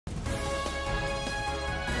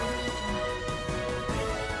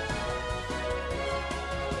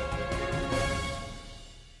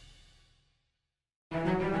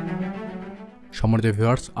সম্মানিত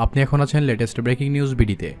ভিউয়ার্স, আপনি এখন আছেন লেটেস্ট ব্রেকিং নিউজ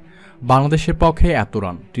বিডিতে। বাংলাদেশের পক্ষে এত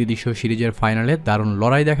রান, ত্রিদেশীয় সিরিজের ফাইনালে দারুণ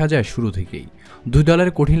লড়াই দেখা যায় শুরু থেকেই। দুই দলের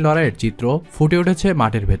কঠিন লড়াইয়ের চিত্র ফুটে উঠেছে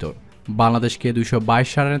মাঠের ভেতর। বাংলাদেশকে 222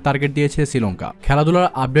 রানের টার্গেট দিয়েছে শ্রীলঙ্কা। খেলাধুলার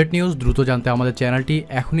আপডেট নিউজ দ্রুত জানতে আমাদের চ্যানেলটি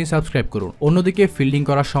এখনই সাবস্ক্রাইব করুন। অন্যদিকে ফিল্ডিং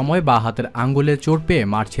করার সময় বা হাতের আঙ্গুলে চোট পেয়ে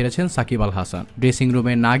মাঠ ছেড়েছেন সাকিব আল হাসান। ড্রেসিং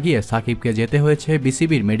রুমে না গিয়ে সাকিবকে যেতে হয়েছে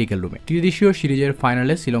বিসিবির মেডিকেল রুমে। ত্রিদেশীয় সিরিজের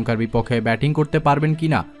ফাইনালে শ্রীলঙ্কার বিপক্ষে ব্যাটিং করতে পারবেন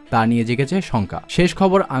কিনা তা নিয়ে জেগেছে শঙ্কা। শেষ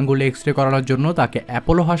খবর, আঙ্গুলে এক্সরে করানোর জন্য তাকে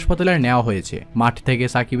অ্যাপোলো হাসপাতালে নেওয়া হয়েছে। মাঠ থেকে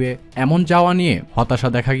সাকিবে এমন যাওয়া নিয়ে হতাশা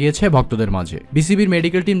দেখা গিয়েছে ভক্তদের মাঝে। বিসিবির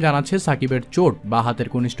মেডিকেল টিম জানাচ্ছে সাকিবের চোট বা হাতের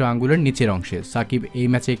কনিষ্ঠ আঙ্গুলের নিচের অংশে। সাকিব এই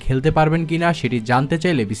ম্যাচে খেলতে পারবেন কিনা সেটি জানতে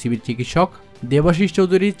চাইলে বিসিবির চিকিৎসক দেবাশিস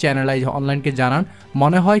চৌধুরী চ্যানেল আই অনলাইনকে জানান,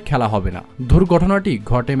 মনে হয় খেলা হবে না। দুর্ঘটনাটি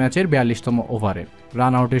ঘটে ম্যাচের 42তম ওভারে।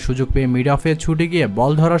 রান আউটের সুযোগ পেয়ে মিড অফে ছুটে গিয়ে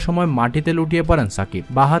বল ধরার সময় মাটিতে লুটিয়ে পড়েন সাকিব।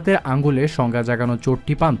 বাহাতের আঙ্গুলে সংজ্ঞা জাগানো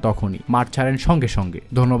চোটটি পান তখনই, মাঠ ছাড়েন সঙ্গে সঙ্গে।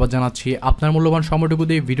 ধন্যবাদ জানাচ্ছি আপনার মূল্যবান সময়টুকু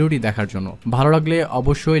দিয়ে ভিডিওটি দেখার জন্য। ভালো লাগলে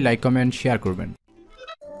অবশ্যই লাইক, কমেন্ট, শেয়ার করবেন।